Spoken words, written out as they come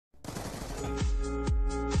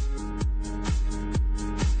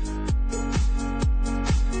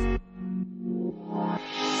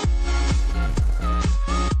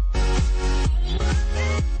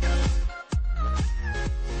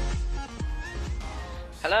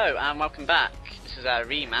Hello and welcome back. This is our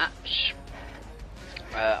rematch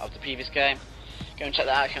of the previous game. Go and check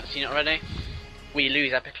that out if you haven't seen it already. We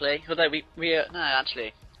lose epically, although we no,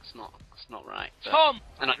 actually it's not right. Tom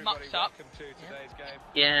mucks up.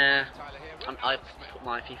 Yeah, I put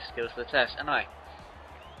my FIFA skills to the test. Anyway,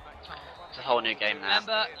 it's a whole new game now.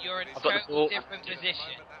 Remember, you're in a totally different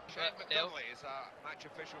position. But still.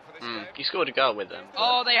 You scored a goal with them.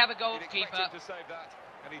 Oh, they have a goalkeeper.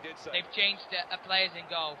 They've changed a players in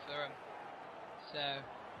goal for them. So.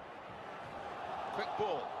 Quick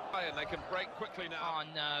ball. And they can break quickly now. Oh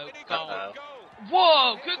no, goal.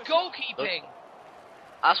 Whoa, good goalkeeping.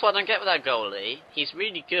 That's what I don't get with that goalie. He's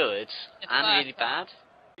really good and really bad.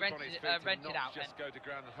 Rented out.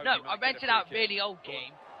 No, I rented out really old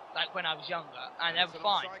game, like when I was younger, and they were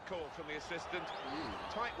fine.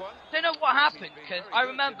 Don't know what happened, because I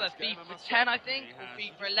remember FIFA 10, I think, or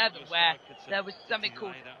FIFA 11, where there was something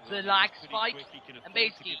called the lag spike, and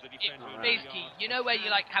basically, you know where you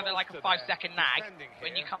like have a 5-second lag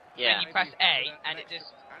when you when you press A and it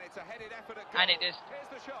just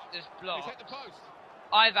blocks.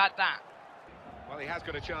 I've had that. Well, he has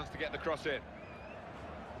got a chance to get the cross in.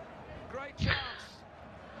 Great chance.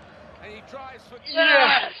 And he drives for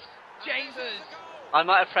Yes! Chambers! I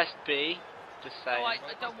might have pressed B, just saying. Oh,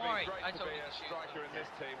 don't worry, I told you to shoot.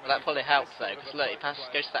 Well, that probably helps though, because look, he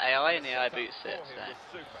goes to the AI and the AI boots it,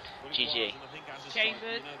 so GG.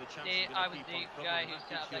 Chambers, I was the guy who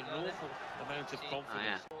set up that goal. Oh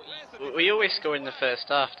yeah. We always score in the first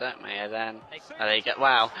half, don't we? And then, there you go.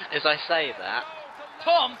 Wow, as I say that.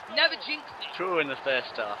 Tom, never jinx it. Draw in the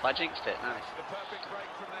first half. I jinxed it. Nice.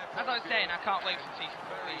 As I was saying, I can't wait for season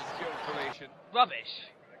 3. Rubbish.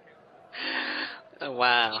 Oh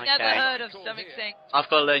wow. You've never heard of something saying. I've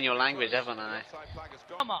got to learn your language, haven't I?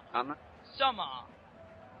 Summer. Summer.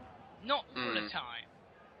 Not full of time.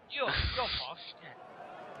 You're posh.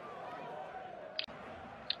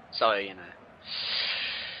 Sorry, you know.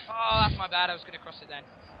 Oh, that's my bad. I was going to cross it then.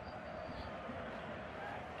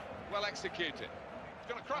 Well executed. He's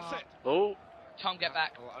going to cross it. Oh. Tom, get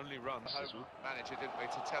back. Well, only runs. Manager didn't we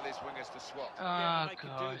to tell his wingers to swap. Oh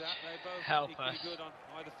God. Help us.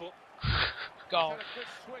 Goal.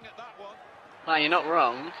 Well, you're not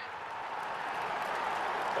wrong.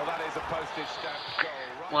 Well, that is a postage stamp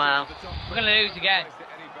goal. Wow. We're going to lose again.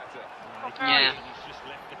 Yeah.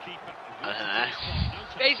 I don't know.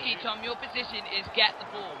 Basically, Tom, your position is get the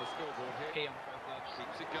ball.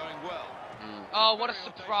 Keeps it going well. Oh, what a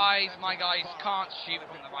surprise. My guys can't shoot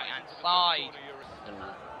from the right-hand side.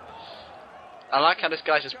 I like how this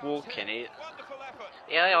guy's just walking.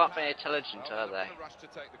 Yeah, they aren't very intelligent, are they?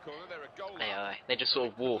 They just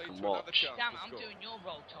sort of walk and watch. Damn, I'm doing your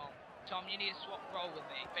role, Tom. Tom, you need to swap role with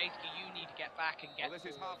me. Basically, you need to get back and get the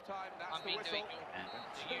ball. I'm doing your role.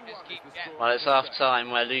 So you just keep getting. Well, it's half time.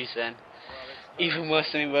 We're losing. Even worse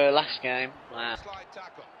than we were last game. Wow.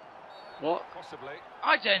 What?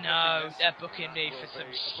 I don't know. They're booking me for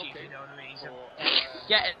some stupid reason.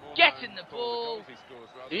 Get in the ball.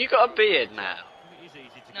 Have you got a beard now?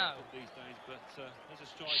 No.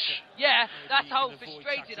 Yeah, that's how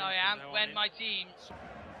frustrated I am when my team.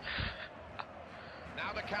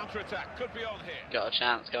 Now the counter-attack could be on here. Got a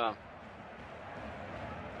chance. Go on.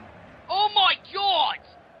 Oh my God!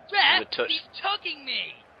 Ref, he's tugging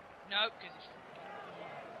me. No, because it's.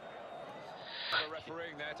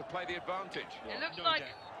 Refereeing there to play the advantage. It looks like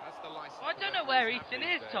I don't know where Ethan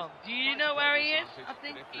is, Tom. Do you know where he is? I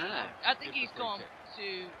think he's gone to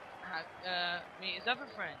meet his other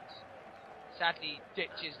friends. Sadly,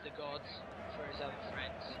 ditches the gods for his other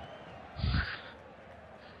friends.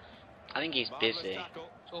 I think he's busy.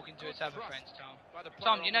 Talking to his other friends, Tom.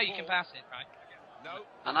 Tom, you know you can pass it, right? No.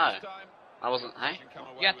 I know. I wasn't. Hey.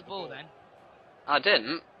 You had the ball then. I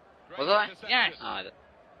didn't. Was I? Yes. Oh, I didn't.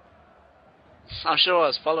 I'm sure I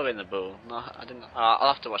was following the ball. No, I didn't.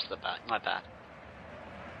 I'll have to watch the back. My bad.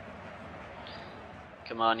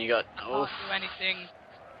 Come on, you got. Can't do anything.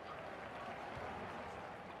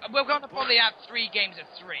 We're going to probably have 3 games of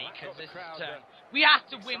 3 because this is turn. We have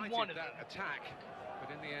to win one of them.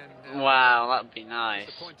 Wow, that'd be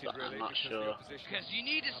nice, but I'm not sure. Because you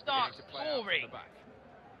need to start scoring.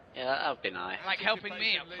 Yeah, that would be nice. Like helping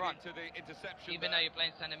me up front. Even though you're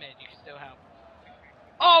playing centre mid, you can still help.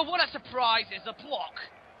 Oh, what a surprise! It's a block.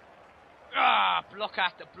 Ah, block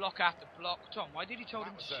after block after block. Tom, why did he tell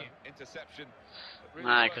him to shoot? Interception.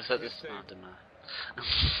 No, because at this I don't know.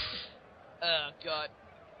 Oh God.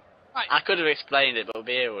 Right. I could have explained it, but we'll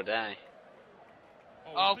be here all day.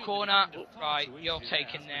 Oh, corner. Right, you're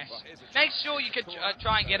taking this. Make sure you can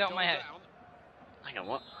try and get it on my head. Hang on,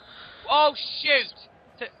 what? Oh,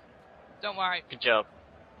 shoot! Don't worry. Good job.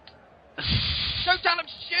 Showtime,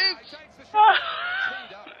 shoot!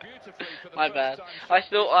 My bad. I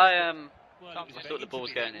thought I thought the ball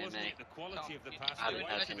was going in me. I didn't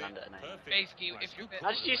know it landed at an AI. Basically, if you're... How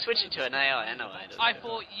did you switch it to an AI anyway? I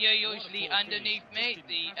thought you're usually underneath me,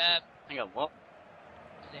 the, Hang on, what?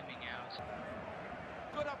 slimming out.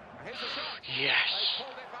 Yes.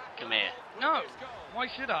 Come here. No, why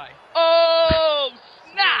should I? Oh,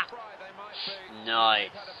 snap! Nice.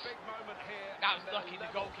 That was lucky, the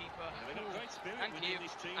goalkeeper. Thank you.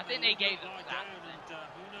 I think they gave them that.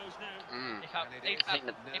 Mm.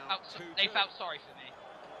 They felt sorry for me.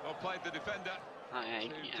 Well played the defender. Oh, yeah,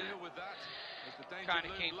 To yeah. deal with that. As the danger Trying to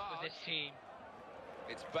loomed keep with large. this team.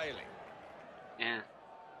 It's Bailey. Yeah.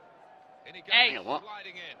 In he goes, Hey. What?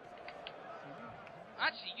 sliding in.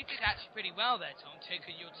 Actually, you did actually pretty well there, Tom,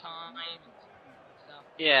 taking your time and stuff.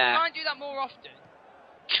 Yeah. Try and do that more often.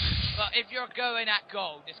 But if you're going at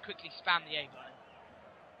goal, just quickly spam the A button.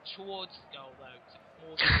 Towards goal, though.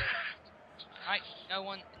 More than right, no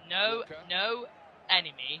one, no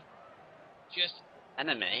enemy. Just,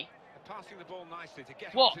 Enemy? They're passing the ball nicely to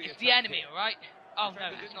get what? into It's the attack enemy, here. alright? Oh, no,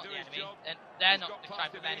 Defender that's didn't not do the his enemy. job. And they're He's not got the type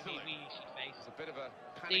past of him enemy easily. we usually face. It's a bit of a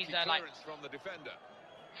These panicky are like- clearance from the defender.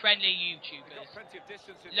 Friendly They've YouTubers. got plenty of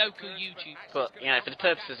distance in Local clearance, YouTube. actually But, it's you know, gonna for the come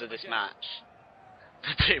back purposes at of this him again. match,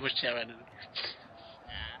 they're pretty much their enemy.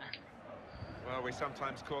 Well, we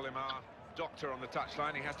sometimes call him our doctor on the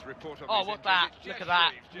touchline. He has to report on Oh, these what's injuries. that? It's Look Jeff at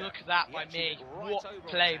that. Shreves, Jeff. Look at that He by actually me. went right What over on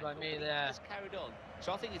play the by tackle, me but he there. just carried on.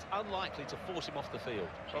 So I think it's unlikely to force him off the field.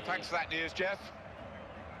 Well, thanks for that news, Jeff.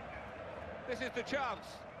 This is the chance.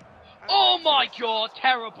 And Oh it's my a god, shot.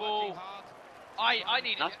 terrible. Working hard, I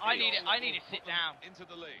need That's to sit down. into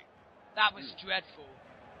the lead. That was dreadful.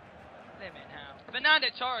 Limit now. Fernando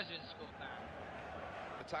Torres would have scored that.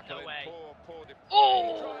 The tackle No in, way. poor defense. Oh!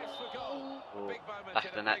 He drives for goal. Oh, Big moment that's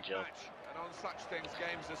in the a net big job. match. And on such things,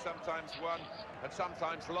 games are sometimes won and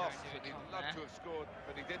sometimes lost. And he'd love to have scored,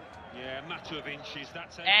 but he didn't. Yeah, a matter of inches.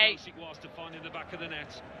 That's how Hey. close it was to finding the back of the net.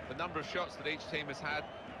 The number of shots that each team has had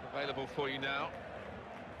available for you now.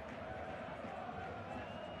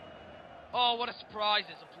 Oh, what a surprise.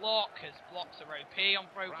 There's a block, because blocks are OP on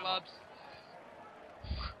pro clubs.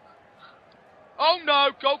 Oh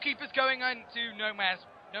no, goalkeeper's going into no man's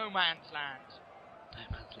land. No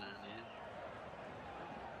man's land, yeah.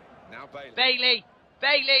 Now Bailey.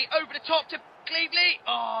 Bailey, over the top to Cleveley.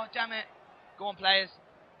 Oh, damn it. Go on, players.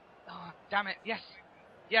 Oh, damn it. Yes.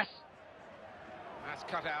 That's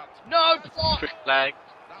cut out. No, block. Quick flag.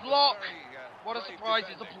 That was Block. very, What a brave surprise,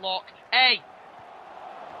 it's defending. a block. Hey,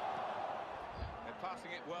 They're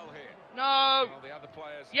passing it well here. no. Well, the other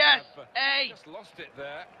players Yes, have hey, just lost it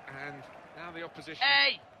there, and now the opposition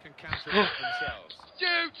hey, can counter it themselves.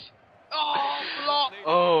 shoot. Oh, block.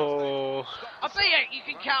 Oh. I bet you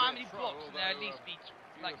can count how many blocks and there at least be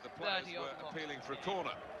Few like of the players 30 were odd blocks. appealing for a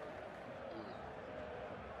corner.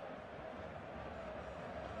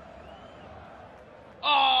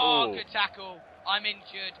 Oh, Ooh. good tackle. I'm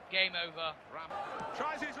injured. Game over.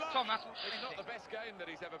 Tries his luck. Tom, that's It's not the best game that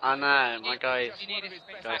he's ever I played. know, my guy's You need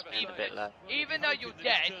a guy's been a bit low. Even though you're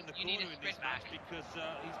dead, you need a sprint back. Because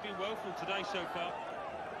he's been woeful today so far.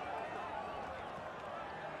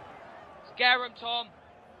 Scare him, Tom.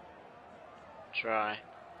 Try.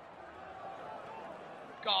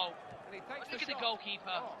 Goal. And he takes Look at the shot.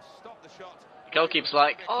 goalkeeper. Oh, stop the shot. Goalkeeper's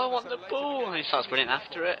like, oh, I want the ball, and he starts running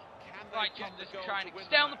after it. Can they Right, get just the goal trying to to win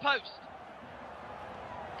stay on the match? post.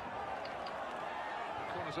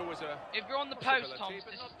 The corner's always a If you're on the post, possibility, Tom,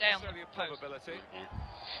 but just not stay on the necessarily a post. probability. Yeah. And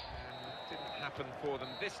it didn't happen for them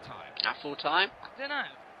this time. At full time? I don't know.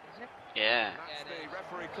 Is it? Yeah. That's Yeah, it the is.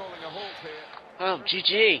 referee calling a halt here. Oh,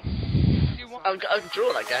 GG. Do you want? I'll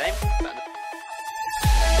draw that game.